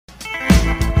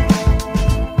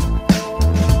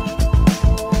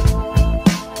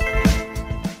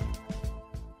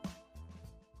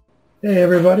Hey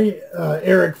everybody,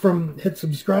 Eric from Hit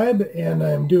Subscribe, and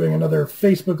I'm doing another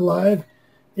Facebook Live.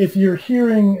 If you're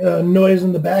hearing noise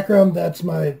in the background, that's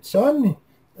my son.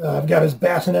 I've got his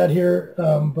bassinet here,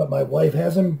 but my wife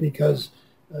has him because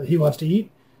he wants to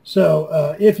eat.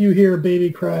 So if you hear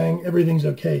baby crying, everything's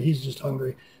okay. He's just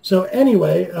hungry. So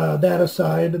anyway, that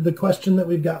aside, the question that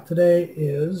we've got today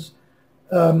is,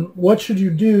 what should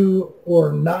you do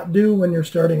or not do when you're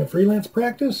starting a freelance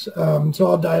practice? So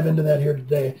I'll dive into that here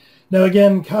today. Now,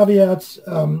 again, caveats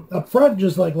up front,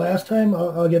 just like last time,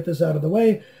 I'll get this out of the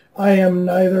way. I am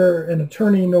neither an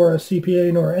attorney nor a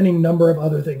CPA nor any number of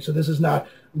other things. So this is not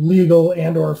legal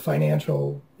and or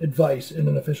financial advice in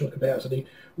an official capacity.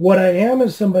 What I am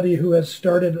is somebody who has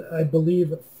started, I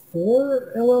believe,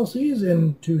 4 LLCs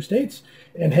in 2 states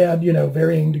and had,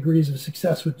 varying degrees of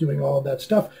success with doing all of that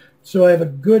stuff. So I have a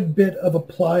good bit of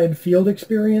applied field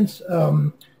experience,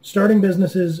 starting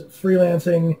businesses,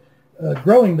 freelancing,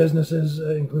 growing businesses,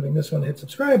 including this one, Hit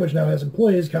Subscribe, which now has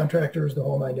employees, contractors, the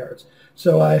whole 9 yards.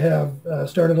 So I have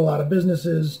started a lot of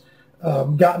businesses,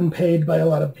 gotten paid by a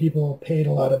lot of people, paid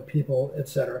a lot of people,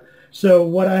 etc. So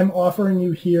what I'm offering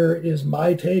you here is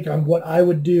my take on what I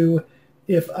would do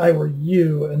if I were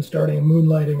you and starting a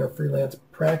moonlighting or freelance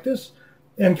practice.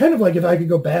 And kind of like if I could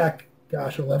go back,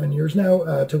 11 years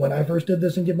now, to when I first did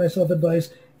this and give myself advice,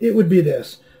 it would be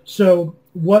this. So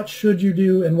what should you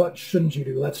do and what shouldn't you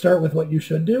do? Let's start with what you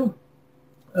should do.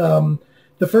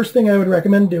 The first thing I would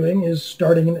recommend doing is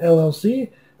starting an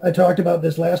LLC. I talked about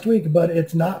this last week, but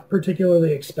it's not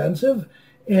particularly expensive,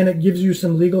 and it gives you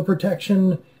some legal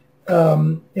protection,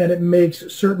 and it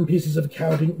makes certain pieces of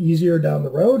accounting easier down the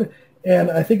road. And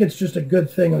I think it's just a good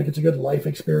thing. Like, it's a good life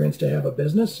experience to have a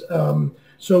business.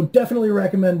 So definitely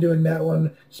recommend doing that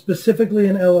one. Specifically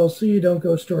an LLC, don't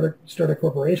go start a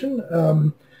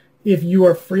corporation. If you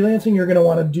are freelancing, you're going to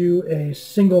want to do a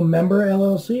single member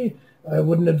LLC. I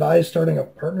wouldn't advise starting a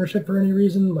partnership for any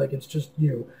reason. Like, it's just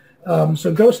you.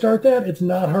 So go start that. It's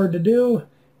not hard to do,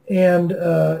 and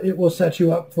it will set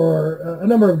you up for a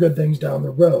number of good things down the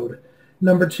road.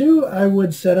 Number two, I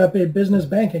would set up a business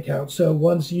bank account. So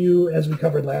once you, as we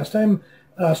covered last time,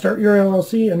 start your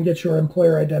LLC and get your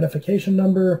employer identification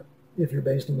number, if you're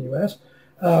based in the U.S.,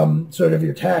 sort of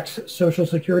your tax social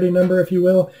security number, if you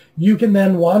will, you can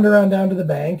then wander on down to the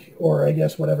bank, or I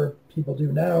guess whatever people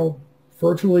do now,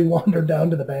 virtually wander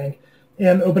down to the bank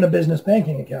and open a business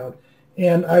banking account.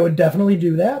 And I would definitely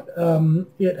do that.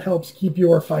 It helps keep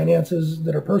your finances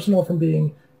that are personal from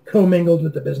being commingled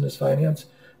with the business finance.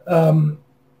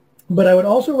 But I would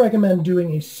also recommend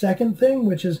doing a second thing,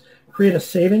 which is create a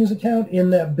savings account in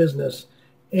that business.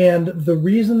 And the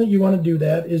reason that you want to do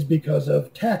that is because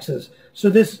of taxes. So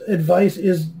this advice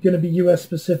is going to be U.S.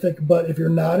 specific, but if you're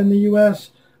not in the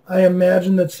U.S., I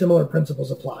imagine that similar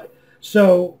principles apply.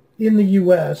 So in the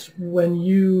U.S., when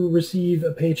you receive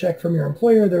a paycheck from your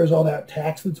employer, there's all that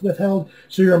tax that's withheld.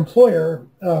 So your employer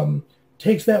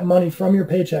takes that money from your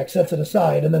paycheck, sets it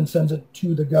aside, and then sends it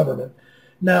to the government.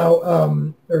 Now,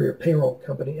 or your payroll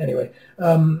company, anyway.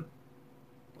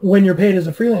 When you're paid as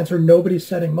a freelancer, nobody's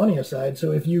setting money aside.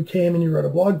 So if you came and you wrote a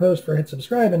blog post for Hit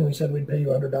Subscribe and we said we'd pay you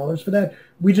 $100 for that,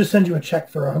 we just send you a check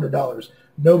for $100.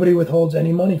 Nobody withholds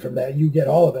any money from that. You get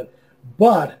all of it.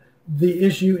 But the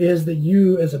issue is that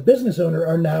you, as a business owner,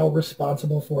 are now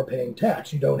responsible for paying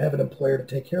tax. You don't have an employer to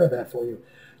take care of that for you.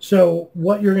 So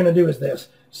what you're going to do is this.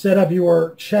 Set up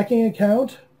your checking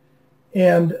account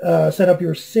and set up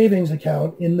your savings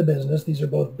account in the business. These are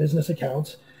both business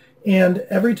accounts. And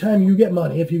every time you get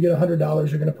money, if you get $100,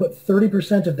 you're going to put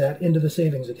 30% of that into the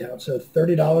savings account. So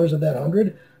 $30 of that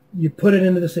 100, you put it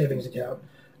into the savings account.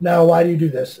 Now, why do you do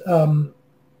this?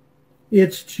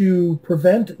 It's to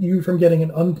prevent you from getting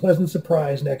an unpleasant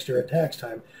surprise next year at tax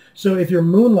time. So if you're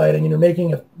moonlighting and you're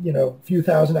making a few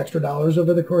thousand extra dollars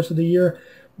over the course of the year,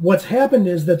 what's happened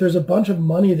is that there's a bunch of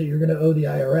money that you're going to owe the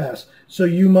IRS. So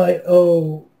you might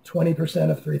owe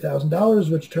 20% of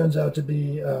 $3,000, which turns out to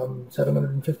be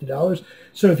 $750.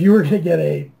 So if you were going to get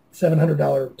a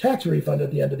 $700 tax refund at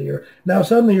the end of the year, now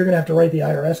suddenly you're going to have to write the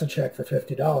IRS a check for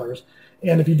 $50.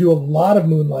 And if you do a lot of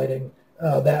moonlighting,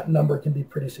 that number can be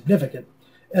pretty significant.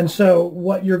 And so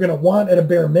what you're going to want at a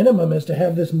bare minimum is to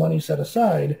have this money set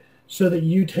aside so that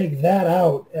you take that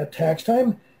out at tax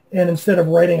time. And instead of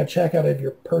writing a check out of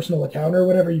your personal account or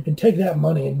whatever, you can take that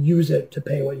money and use it to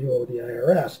pay what you owe the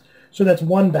IRS. So that's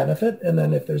one benefit. And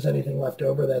then if there's anything left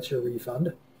over, that's your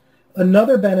refund.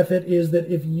 Another benefit is that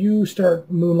if you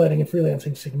start moonlighting and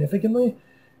freelancing significantly,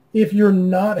 if you're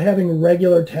not having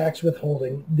regular tax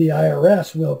withholding, the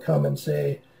IRS will come and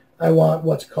say, I want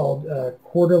what's called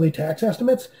quarterly tax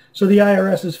estimates. So the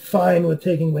IRS is fine with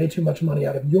taking way too much money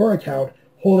out of your account,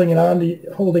 holding on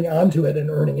to it and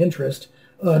earning interest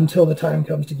until the time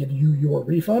comes to give you your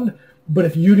refund. But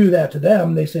if you do that to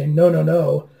them, they say, no, no,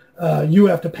 no, you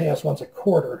have to pay us once a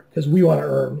quarter because we want to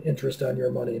earn interest on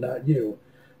your money, not you.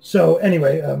 So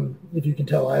anyway, if you can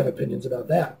tell, I have opinions about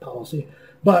that policy.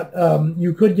 But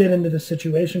you could get into this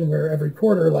situation where every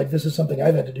quarter, like this is something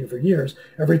I've had to do for years,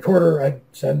 every quarter I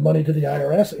send money to the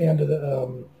IRS and to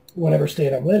the whatever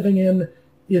state I'm living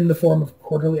in the form of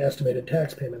quarterly estimated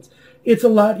tax payments. It's a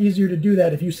lot easier to do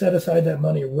that if you set aside that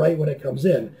money right when it comes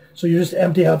in. So you just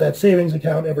empty out that savings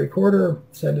account every quarter,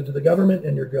 send it to the government,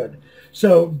 and you're good.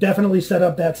 So definitely set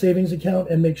up that savings account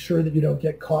and make sure that you don't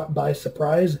get caught by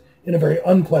surprise in a very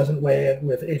unpleasant way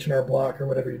with H&R Block or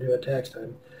whatever you do at tax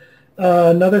time.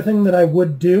 Another thing that I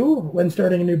would do when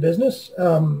starting a new business,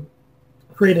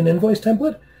 create an invoice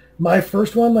template. My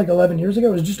first one, like 11 years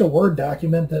ago, was just a Word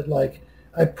document that like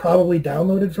I probably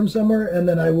downloaded from somewhere, and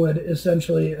then I would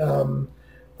essentially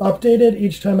update it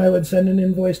each time I would send an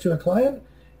invoice to a client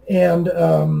and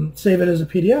save it as a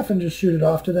PDF and just shoot it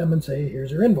off to them and say,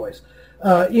 here's your invoice.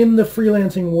 In the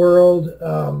freelancing world,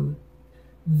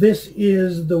 this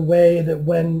is the way that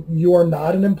when you're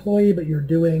not an employee but you're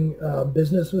doing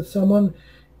business with someone,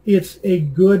 it's a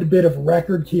good bit of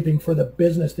record keeping for the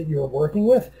business that you're working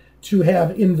with to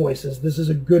have invoices. This is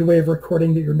a good way of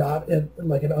recording that you're not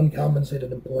like an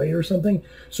uncompensated employee or something.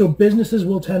 So businesses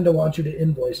will tend to want you to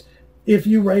invoice. If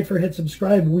you write for Hit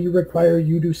Subscribe, we require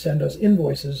you to send us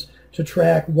invoices to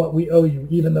track what we owe you.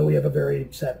 Even though we have a very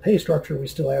set pay structure, we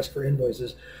still ask for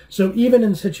invoices. So even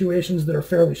in situations that are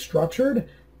fairly structured,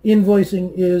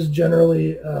 invoicing is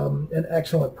generally an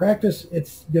excellent practice.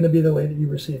 It's going to be the way that you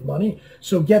receive money.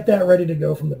 So get that ready to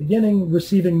go from the beginning.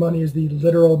 Receiving money is the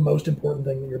literal most important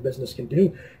thing that your business can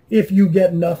do. If you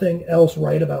get nothing else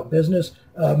right about business,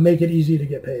 make it easy to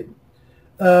get paid.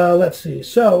 Let's see.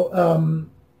 So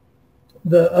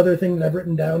the other thing that I've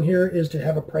written down here is to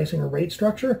have a pricing or rate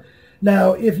structure.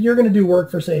 Now, if you're going to do work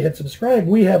for, say, Hit Subscribe,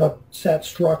 we have a set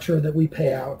structure that we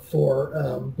pay out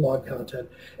for blog content.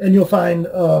 And you'll find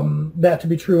that to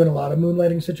be true in a lot of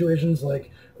moonlighting situations.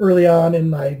 Like early on in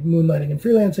my moonlighting and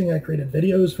freelancing, I created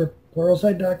videos for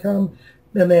pluralsight.com,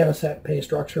 and they had a set pay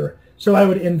structure. So I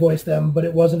would invoice them, but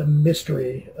it wasn't a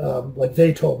mystery. Like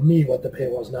they told me what the pay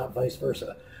was, not vice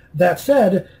versa. That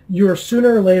said, you're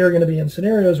sooner or later going to be in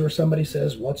scenarios where somebody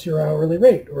says, what's your hourly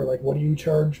rate? Or like, what do you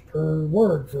charge per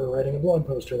word for writing a blog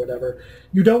post or whatever?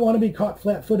 You don't want to be caught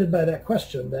flat-footed by that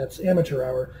question. That's amateur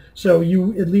hour. So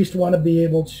you at least want to be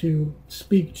able to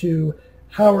speak to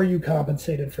how are you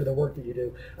compensated for the work that you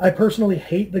do. I personally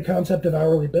hate the concept of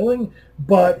hourly billing,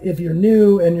 but if you're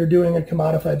new and you're doing a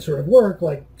commodified sort of work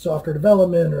like software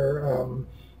development or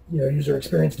user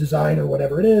experience design or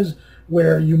whatever it is,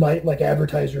 where you might like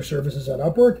advertise your services on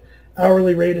Upwork,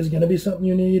 hourly rate is going to be something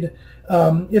you need.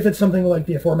 If it's something like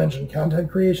the aforementioned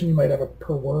content creation, you might have a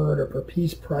per word or per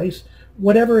piece price.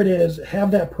 Whatever it is,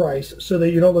 have that price so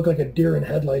that you don't look like a deer in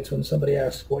headlights when somebody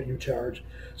asks what you charge.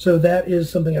 So that is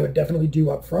something I would definitely do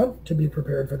up front to be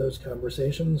prepared for those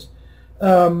conversations.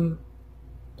 Another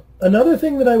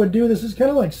thing that I would do, this is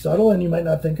kind of like subtle and you might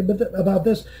not think about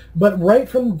this, but right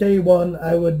from day one,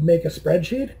 I would make a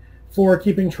spreadsheet for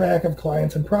keeping track of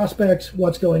clients and prospects,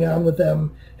 what's going on with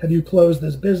them, have you closed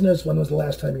this business, when was the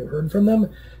last time you heard from them.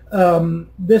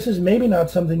 This is maybe not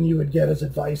something you would get as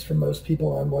advice from most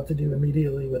people on what to do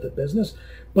immediately with a business,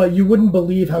 but you wouldn't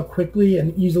believe how quickly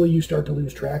and easily you start to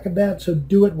lose track of that, so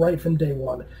do it right from day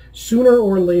one. Sooner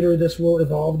or later, this will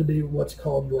evolve to be what's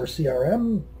called your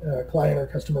CRM, Client or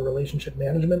Customer Relationship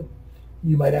Management.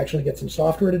 You might actually get some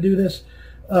software to do this.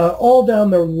 All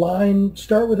down the line,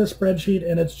 start with a spreadsheet,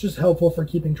 and it's just helpful for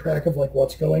keeping track of like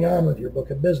what's going on with your book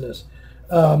of business.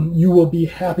 You will be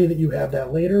happy that you have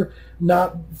that later,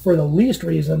 not for the least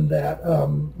reason that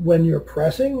when you're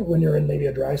pressing, when you're in maybe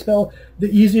a dry spell,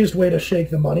 the easiest way to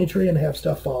shake the money tree and have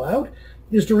stuff fall out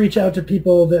is to reach out to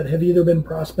people that have either been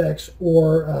prospects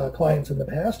or clients in the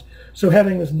past. So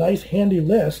having this nice handy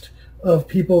list of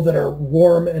people that are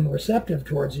warm and receptive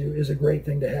towards you is a great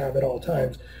thing to have at all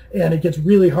times. And it gets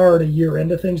really hard a year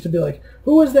into things to be like,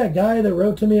 who was that guy that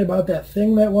wrote to me about that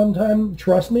thing that one time?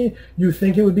 Trust me, you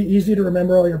think it would be easy to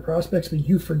remember all your prospects, but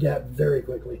you forget very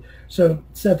quickly. So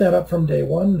set that up from day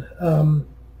one. And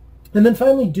then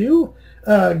finally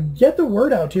get the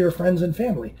word out to your friends and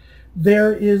family.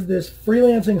 There is this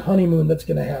freelancing honeymoon that's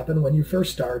going to happen when you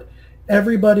first start.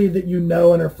 Everybody that you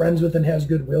know and are friends with and has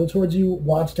goodwill towards you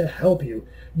wants to help you.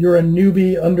 You're a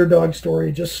newbie underdog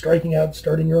story just striking out,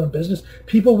 starting your own business.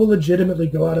 People will legitimately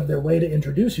go out of their way to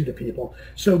introduce you to people.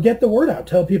 So get the word out.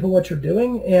 Tell people what you're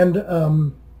doing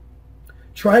and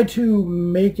try to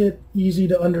make it easy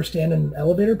to understand in an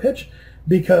elevator pitch.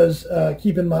 because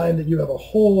keep in mind that you have a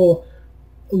whole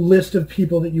list of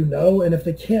people that you know, and if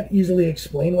they can't easily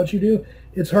explain what you do,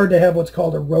 it's hard to have what's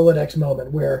called a Rolodex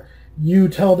moment where you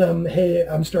tell them, hey,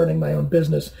 I'm starting my own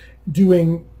business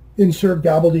doing insert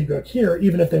gobbledygook here.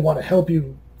 Even if they want to help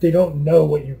you, they don't know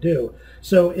what you do.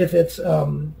 So if it's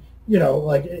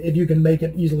like if you can make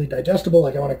it easily digestible,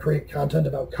 like I want to create content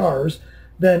about cars,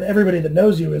 then everybody that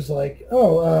knows you is like,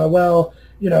 oh,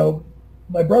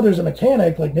 my brother's a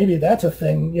mechanic, like maybe that's a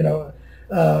thing.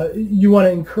 You want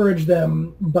to encourage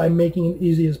them by making it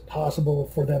easy as possible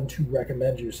for them to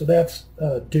recommend you. So that's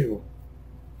do.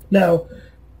 Now,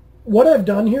 what I've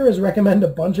done here is recommend a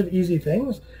bunch of easy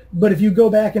things, but if you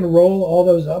go back and roll all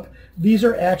those up, these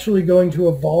are actually going to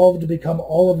evolve to become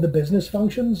all of the business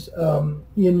functions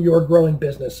in your growing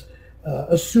business,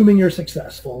 assuming you're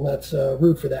successful. Let's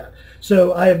root for that.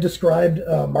 So I have described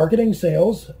marketing,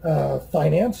 sales,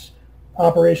 finance,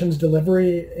 operations,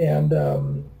 delivery, and I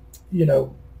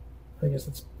guess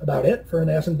that's about it for an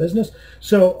nascent business.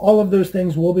 So all of those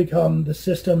things will become the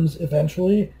systems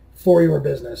eventually for your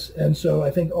business. And so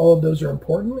I think all of those are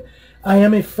important. I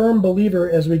am a firm believer,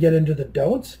 as we get into the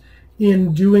don'ts,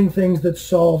 in doing things that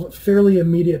solve fairly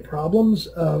immediate problems,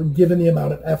 given the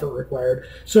amount of effort required.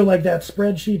 So like that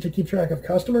spreadsheet to keep track of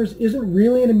customers isn't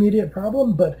really an immediate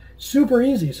problem, but super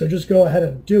easy. So just go ahead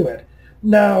and do it.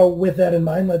 Now, with that in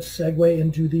mind, let's segue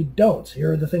into the don'ts.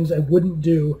 Here are the things I wouldn't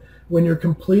do when you're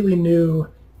completely new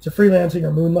to freelancing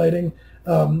or moonlighting.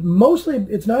 Mostly,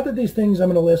 it's not that these things I'm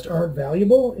going to list aren't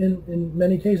valuable in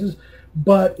many cases,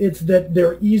 but it's that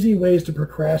they're easy ways to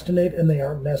procrastinate and they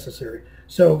aren't necessary.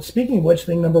 So speaking of which,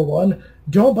 thing number one,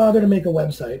 don't bother to make a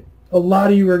website. A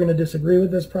lot of you are going to disagree with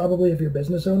this probably if you're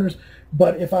business owners,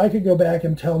 but if I could go back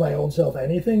and tell my old self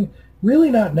anything,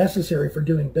 really not necessary for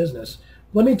doing business.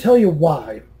 Let me tell you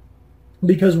why.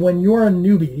 Because when you're a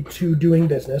newbie to doing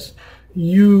business,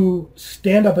 you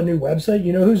stand up a new website.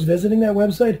 You know who's visiting that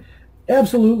website?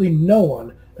 Absolutely no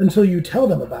one until you tell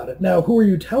them about it. Now, who are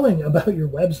you telling about your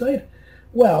website?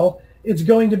 Well, it's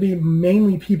going to be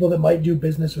mainly people that might do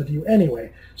business with you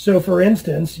anyway. So for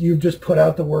instance, you've just put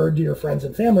out the word to your friends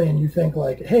and family and you think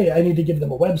like, hey, I need to give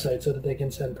them a website so that they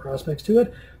can send prospects to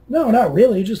it. No, not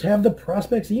really. Just have the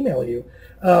prospects email you.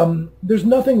 There's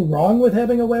nothing wrong with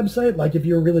having a website. Like if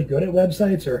you're really good at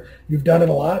websites or you've done it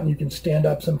a lot and you can stand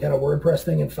up some kind of WordPress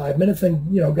thing in 5 minutes,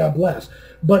 then, God bless.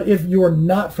 But if you're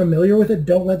not familiar with it,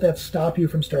 don't let that stop you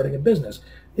from starting a business.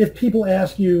 If people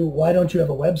ask you, why don't you have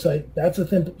a website? That's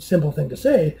a simple thing to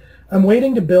say. I'm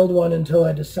waiting to build one until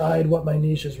I decide what my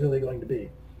niche is really going to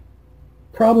be.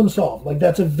 Problem solved. Like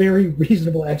that's a very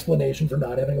reasonable explanation for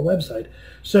not having a website.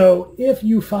 So if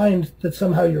you find that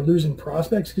somehow you're losing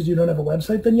prospects because you don't have a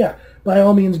website, then yeah, by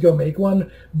all means go make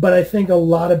one. But I think a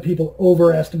lot of people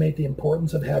overestimate the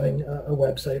importance of having a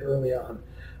website early on.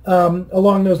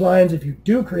 Along those lines, if you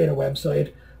do create a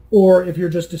website, or if you're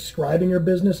just describing your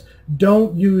business,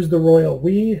 don't use the royal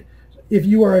we. If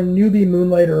you are a newbie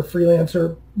moonlighter or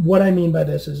freelancer, what I mean by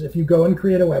this is if you go and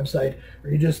create a website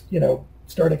or you just,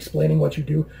 start explaining what you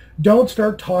do, don't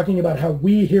start talking about how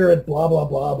we here at blah, blah,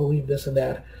 blah believe this and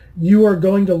that. You are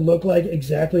going to look like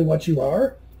exactly what you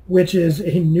are, which is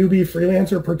a newbie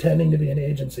freelancer pretending to be an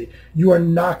agency. You are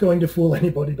not going to fool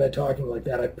anybody by talking like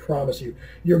that, I promise you.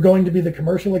 You're going to be the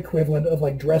commercial equivalent of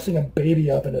like dressing a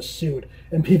baby up in a suit,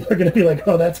 and people are going to be like,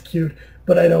 oh, that's cute,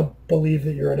 but I don't believe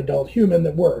that you're an adult human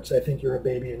that works. I think you're a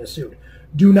baby in a suit.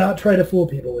 Do not try to fool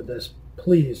people with this,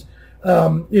 please.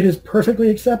 It is perfectly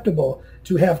acceptable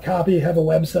to have copy, have a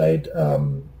website,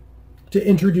 to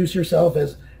introduce yourself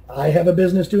as, I have a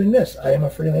business doing this. I am a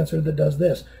freelancer that does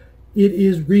this. It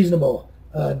is reasonable.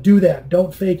 Do that.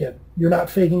 Don't fake it. You're not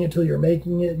faking it till you're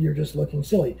making it. You're just looking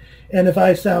silly. And if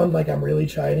I sound like I'm really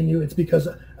chiding you, it's because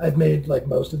I've made like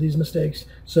most of these mistakes.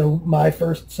 So my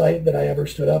first site that I ever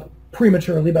stood up,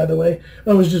 prematurely by the way,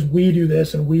 it was just we do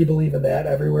this and we believe in that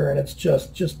everywhere, and it's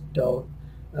just don't.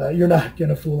 You're not going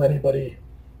to fool anybody.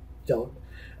 Don't.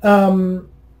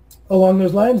 Along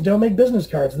those lines, don't make business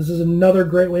cards. This is another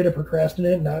great way to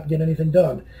procrastinate and not get anything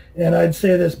done. And I'd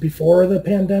say this before the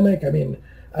pandemic. I mean,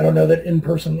 I don't know that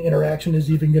in-person interaction is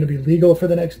even going to be legal for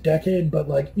the next decade, but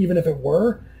like even if it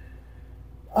were,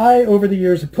 I, over the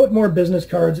years, have put more business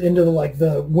cards into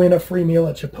the win a free meal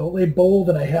at Chipotle bowl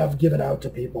than I have given out to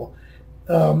people.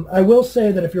 I will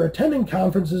say that if you're attending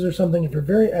conferences or something, if you're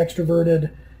very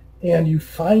extroverted and you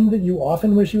find that you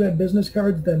often wish you had business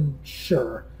cards, then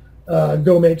sure,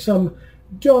 go make some.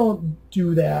 Don't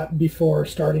do that before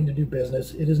starting to do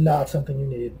business. It is not something you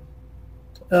need.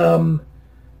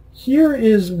 Here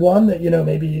is one that,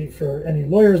 maybe for any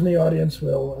lawyers in the audience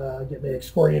will get me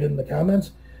excoriated in the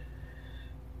comments.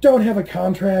 don't have a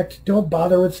contract. Don't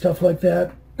bother with stuff like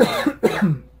that.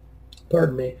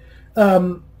 Pardon me.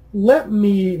 Let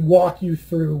me walk you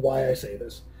through why I say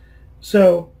this.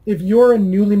 So if you're a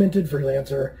newly minted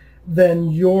freelancer, then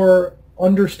your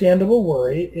understandable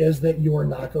worry is that you're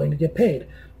not going to get paid.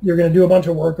 You're going to do a bunch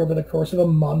of work over the course of a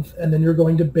month, and then you're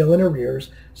going to bill in arrears,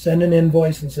 send an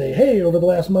invoice and say, hey, over the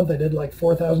last month I did like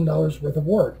 $4,000 worth of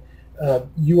work.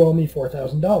 You owe me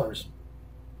 $4,000.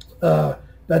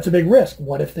 That's a big risk.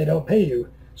 What if they don't pay you?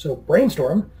 So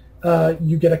brainstorm.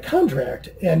 You get a contract,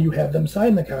 and you have them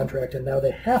sign the contract, and now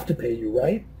they have to pay you,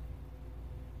 right?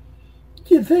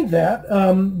 You'd think that,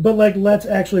 but like, let's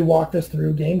actually walk this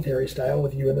through game theory style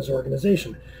with you and this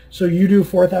organization. So you do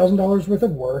 $4,000 worth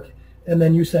of work, and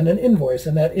then you send an invoice,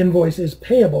 and that invoice is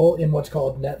payable in what's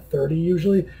called net 30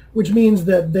 usually, which means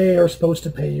that they are supposed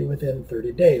to pay you within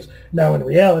 30 days. Now, in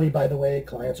reality, by the way,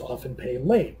 clients often pay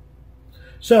late.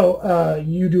 So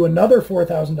you do another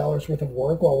 $4,000 worth of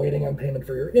work while waiting on payment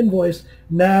for your invoice.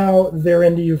 Now they're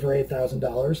into you for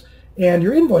 $8,000, and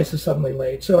your invoice is suddenly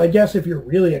late. So I guess if you're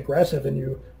really aggressive and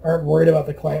you aren't worried about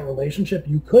the client relationship,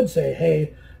 you could say,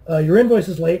 hey, your invoice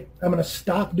is late. I'm going to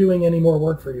stop doing any more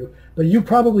work for you. But you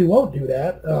probably won't do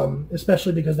that,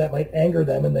 especially because that might anger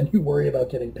them, and then you worry about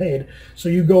getting paid. So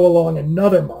you go along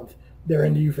another month. They're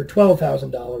into you for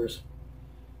 $12,000,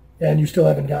 and you still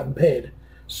haven't gotten paid.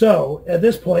 So at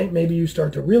this point, maybe you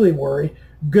start to really worry.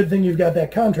 Good thing you've got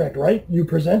that contract, right? You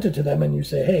present it to them and you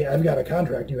say, hey, I've got a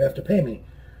contract. You have to pay me.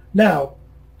 Now,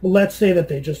 let's say that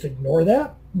they just ignore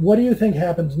that. What do you think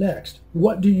happens next?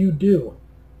 What do you do?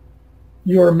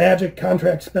 Your magic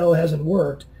contract spell hasn't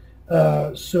worked.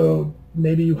 So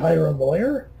maybe you hire a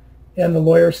lawyer, and the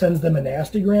lawyer sends them a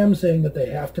nastygram saying that they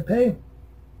have to pay.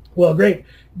 Well, great.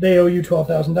 They owe you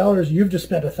 $12,000. You've just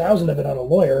spent $1,000 of it on a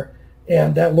lawyer,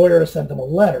 and that lawyer has sent them a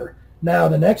letter. Now,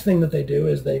 the next thing that they do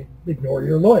is they ignore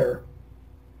your lawyer.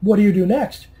 What do you do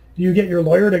next? Do you get your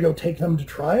lawyer to go take them to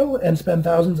trial and spend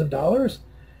thousands of dollars?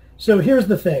 So here's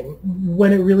the thing.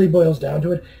 When it really boils down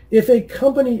to it, if a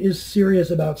company is serious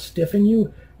about stiffing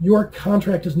you, your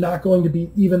contract is not going to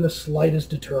be even the slightest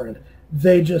deterrent.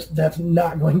 That's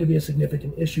not going to be a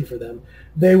significant issue for them.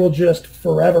 They will just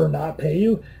forever not pay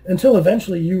you until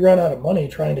eventually you run out of money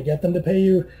trying to get them to pay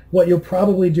you. What you'll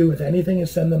probably do with anything is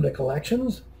send them to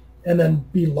collections and then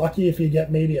be lucky if you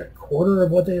get maybe a quarter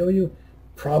of what they owe you.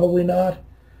 Probably not.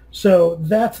 So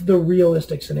that's the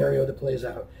realistic scenario that plays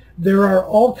out. There are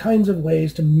all kinds of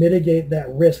ways to mitigate that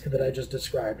risk that I just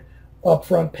described.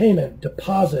 Upfront payment,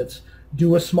 deposits,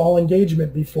 do a small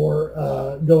engagement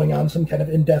before going on some kind of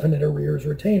indefinite arrears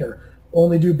retainer.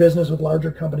 Only do business with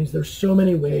larger companies. There's so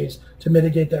many ways to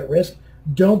mitigate that risk.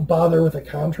 Don't bother with a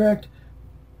contract.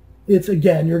 It's,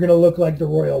 again, you're going to look like the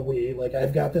royal we, like,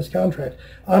 I've got this contract.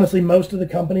 Honestly, most of the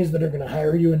companies that are going to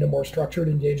hire you into more structured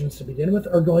engagements to begin with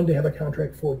are going to have a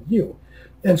contract for you.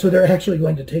 And so they're actually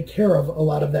going to take care of a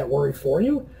lot of that worry for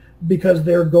you because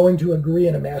they're going to agree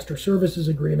in a master services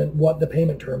agreement what the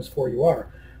payment terms for you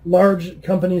are. Large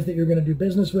companies that you're going to do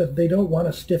business with, they don't want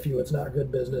to stiff you. It's not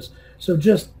good business. So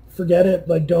just forget it.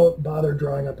 Like, don't bother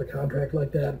drawing up a contract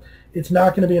like that. It's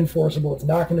not going to be enforceable. It's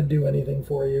not going to do anything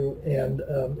for you. And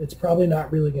it's probably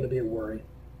not really going to be a worry.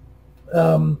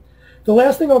 The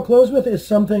last thing I'll close with is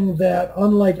something that,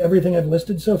 unlike everything I've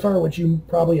listed so far, which you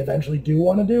probably eventually do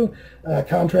want to do,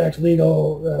 contracts,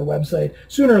 legal, website,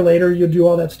 sooner or later you'll do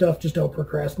all that stuff. Just don't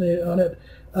procrastinate on it.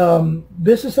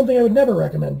 This is something I would never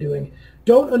recommend doing.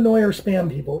 Don't annoy or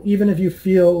spam people, even if you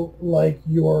feel like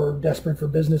you're desperate for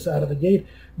business out of the gate.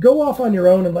 Go off on your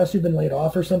own unless you've been laid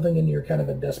off or something and you're kind of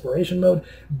in desperation mode.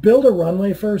 Build a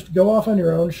runway first. Go off on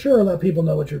your own. Sure, let people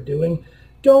know what you're doing.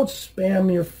 Don't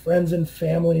spam your friends and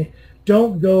family.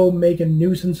 Don't go make a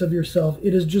nuisance of yourself.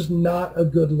 It is just not a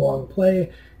good long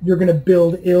play. You're going to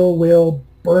build ill will,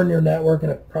 burn your network,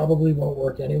 and it probably won't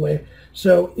work anyway.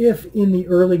 So if in the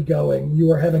early going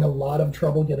you are having a lot of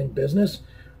trouble getting business,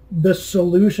 the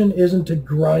solution isn't to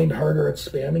grind harder at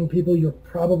spamming people. You're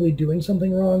probably doing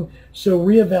something wrong. So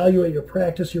reevaluate your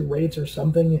practice, your rates, or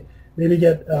something. Maybe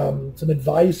get some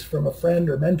advice from a friend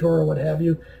or mentor or what have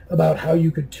you about how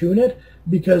you could tune it.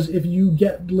 Because if you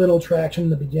get little traction in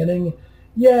the beginning,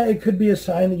 yeah, it could be a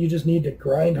sign that you just need to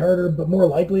grind harder, but more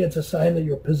likely it's a sign that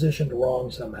you're positioned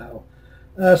wrong somehow.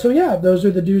 So yeah, those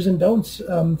are the do's and don'ts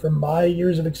from my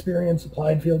years of experience,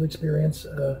 applied field experience.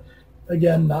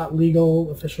 Again, not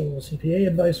legal, official CPA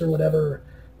advice or whatever,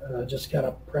 just kind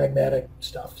of pragmatic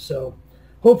stuff. So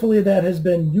hopefully that has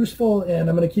been useful, and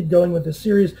I'm going to keep going with this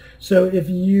series. So if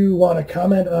you want to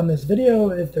comment on this video,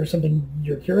 if there's something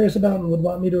you're curious about and would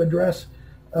want me to address,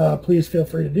 please feel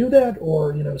free to do that,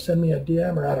 or send me a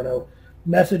DM, or I don't know,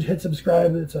 message, hit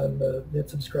subscribe. It's on the hit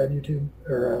subscribe YouTube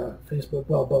or Facebook.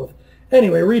 Well, both.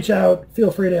 Anyway, reach out.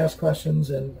 Feel free to ask questions,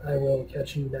 and I will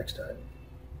catch you next time.